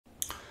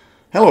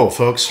Hello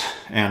folks,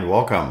 and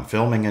welcome.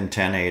 Filming in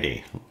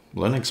 1080,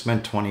 Linux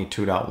Mint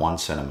 22.1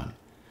 Cinnamon.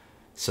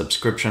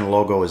 Subscription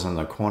logo is in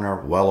the corner,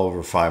 well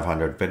over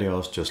 500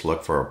 videos. Just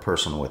look for a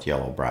person with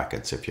yellow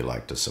brackets if you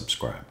like to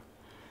subscribe.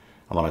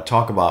 I want to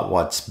talk about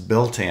what's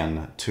built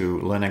in to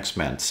Linux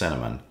Mint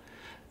Cinnamon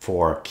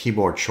for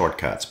keyboard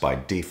shortcuts by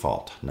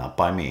default, not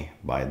by me,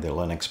 by the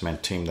Linux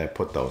Mint team. They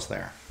put those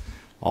there.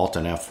 Alt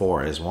and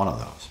F4 is one of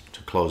those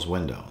to close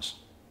windows.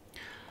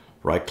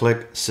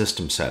 Right-click,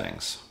 System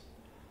Settings.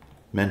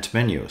 Mint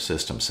menu,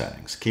 System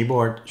Settings.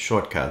 Keyboard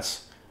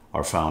shortcuts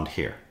are found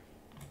here.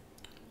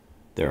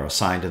 They're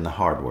assigned in the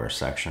hardware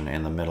section,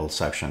 in the middle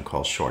section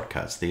called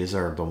shortcuts. These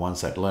are the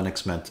ones that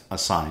Linux Mint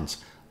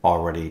assigns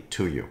already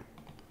to you.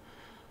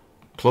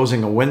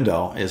 Closing a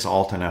window is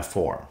Alt and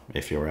F4.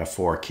 If your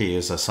F4 key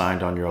is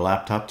assigned on your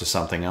laptop to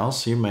something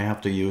else, you may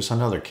have to use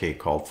another key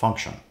called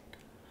function.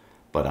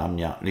 But I'm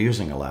not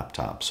using a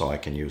laptop, so I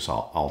can use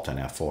Alt and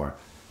F4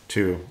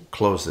 to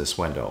close this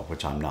window,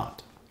 which I'm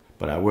not.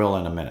 But I will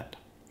in a minute.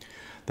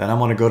 Then I'm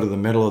going to go to the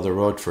middle of the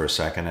road for a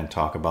second and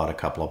talk about a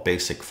couple of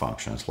basic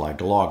functions, like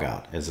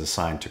logout is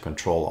assigned to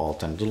Control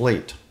Alt and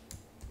Delete.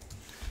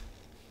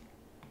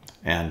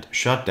 And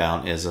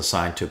shutdown is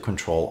assigned to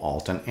Control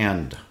Alt and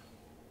End.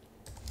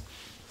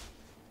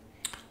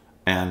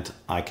 And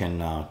I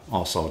can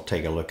also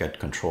take a look at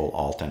Control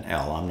Alt and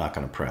L. I'm not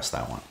going to press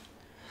that one.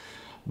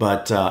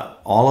 But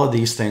all of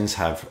these things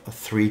have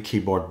 3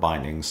 keyboard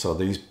bindings, so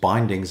these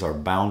bindings are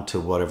bound to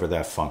whatever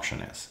that function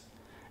is.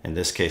 In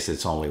this case,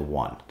 it's only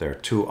one. There are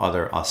 2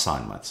 other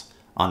assignments,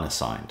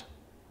 unassigned,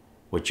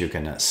 which you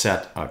can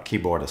set a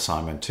keyboard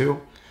assignment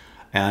to.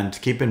 And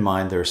keep in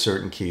mind, there are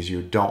certain keys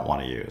you don't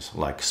want to use,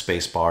 like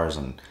space bars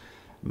and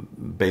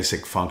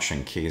basic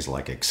function keys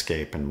like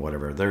escape and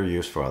whatever. They're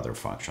used for other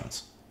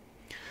functions.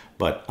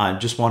 But I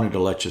just wanted to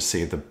let you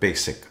see the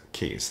basic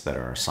keys that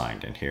are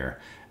assigned in here,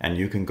 and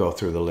you can go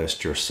through the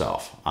list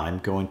yourself. I'm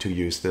going to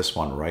use this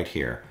one right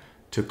here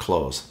to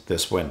close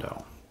this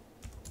window.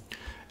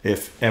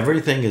 If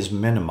everything is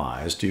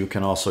minimized, you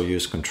can also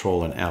use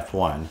Control and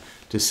F1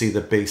 to see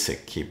the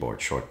basic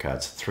keyboard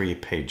shortcuts, 3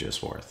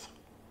 pages worth.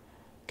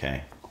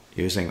 Okay,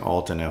 using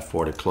Alt and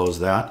F4 to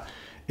close that.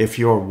 If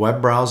your web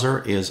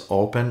browser is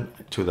open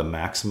to the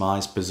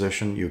maximized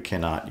position, you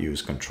cannot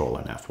use Control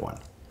and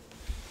F1.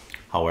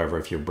 However,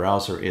 if your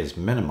browser is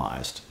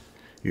minimized,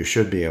 you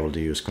should be able to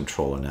use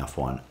Control and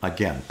F1,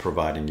 again,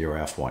 providing your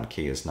F1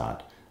 key is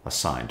not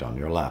assigned on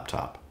your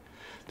laptop.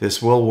 This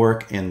will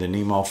work in the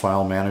Nemo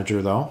file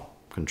manager though.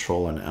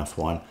 Control and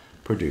F1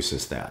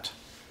 produces that.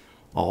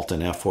 Alt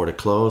and F4 to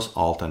close,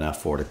 Alt and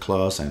F4 to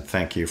close, and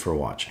thank you for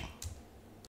watching.